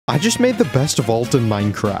I just made the best vault in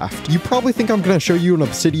Minecraft. You probably think I'm gonna show you an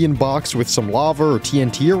obsidian box with some lava or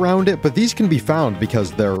TNT around it, but these can be found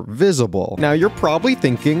because they're visible. Now you're probably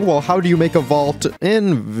thinking, well, how do you make a vault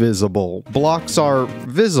invisible? Blocks are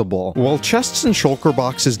visible. Well, chests and shulker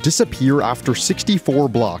boxes disappear after 64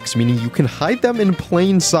 blocks, meaning you can hide them in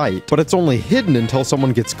plain sight, but it's only hidden until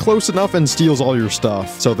someone gets close enough and steals all your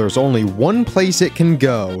stuff. So there's only one place it can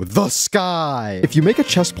go: the sky. If you make a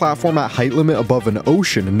chest platform at height limit above an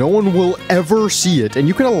ocean, no one will ever see it, and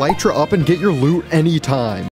you can elytra up and get your loot anytime.